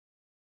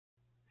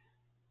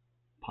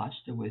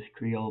Pasta with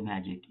Creole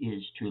magic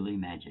is truly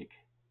magic,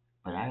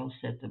 but I'll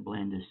set the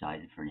blend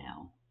aside for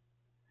now.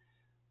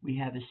 We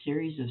have a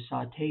series of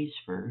sautés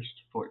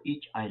first for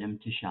each item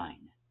to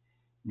shine.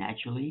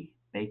 Naturally,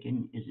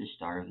 bacon is the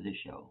star of the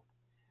show.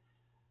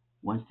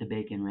 Once the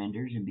bacon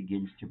renders and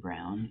begins to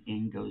brown,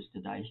 in goes the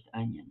diced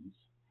onions.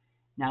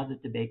 Now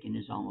that the bacon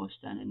is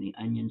almost done and the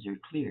onions are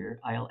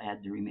clear, I'll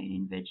add the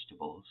remaining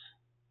vegetables.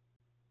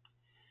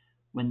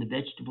 When the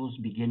vegetables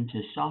begin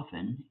to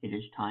soften, it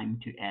is time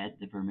to add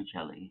the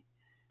vermicelli.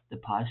 The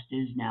pasta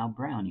is now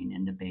browning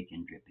in the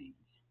bacon drippings.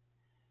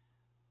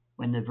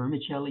 When the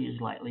vermicelli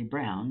is lightly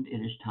browned, it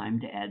is time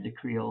to add the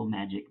Creole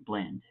magic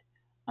blend.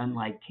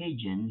 Unlike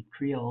Cajun,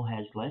 Creole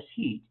has less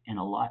heat and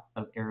a lot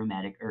of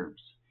aromatic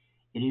herbs.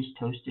 It is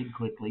toasted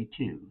quickly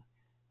too.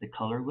 The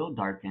color will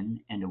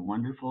darken and a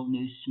wonderful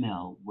new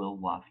smell will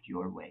waft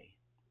your way.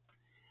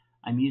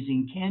 I'm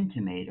using canned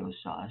tomato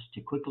sauce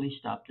to quickly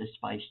stop the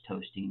spice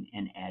toasting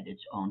and add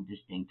its own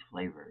distinct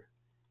flavor.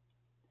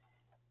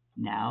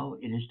 Now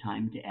it is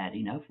time to add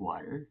enough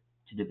water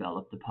to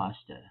develop the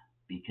pasta.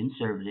 Be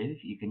conservative,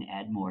 you can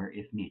add more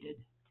if needed.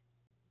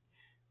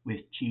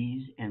 With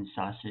cheese and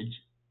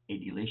sausage, a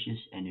delicious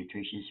and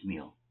nutritious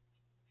meal.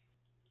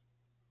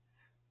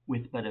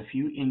 With but a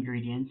few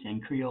ingredients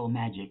and Creole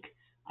magic,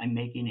 I'm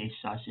making a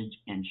sausage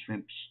and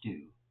shrimp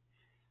stew.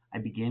 I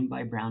begin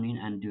by browning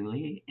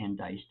andouille and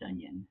diced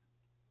onion.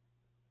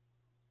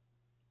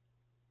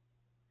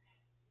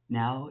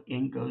 Now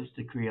in goes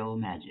the Creole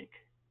magic,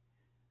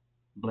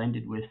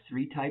 blended with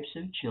 3 types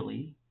of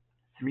chili,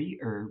 3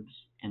 herbs,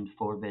 and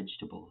 4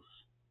 vegetables.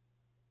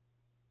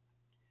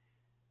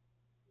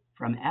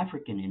 From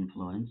African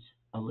influence,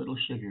 a little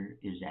sugar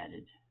is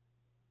added.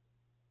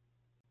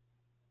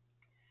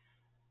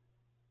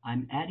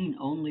 I'm adding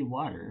only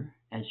water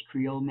as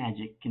Creole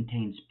magic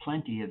contains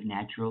plenty of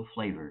natural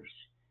flavors,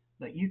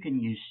 but you can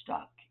use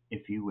stock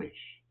if you wish.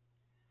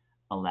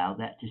 Allow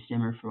that to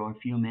simmer for a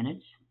few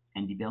minutes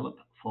and develop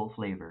full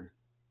flavor.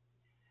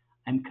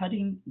 I'm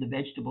cutting the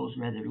vegetables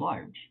rather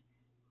large,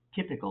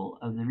 typical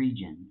of the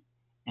region,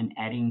 and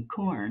adding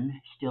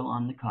corn still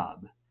on the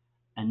cob,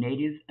 a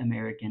Native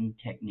American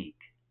technique.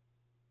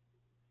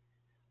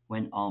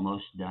 When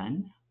almost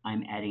done,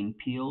 I'm adding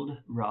peeled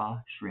raw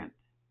shrimp.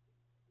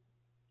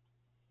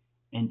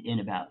 And in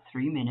about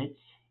 3 minutes,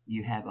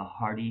 you have a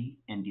hearty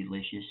and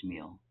delicious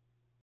meal.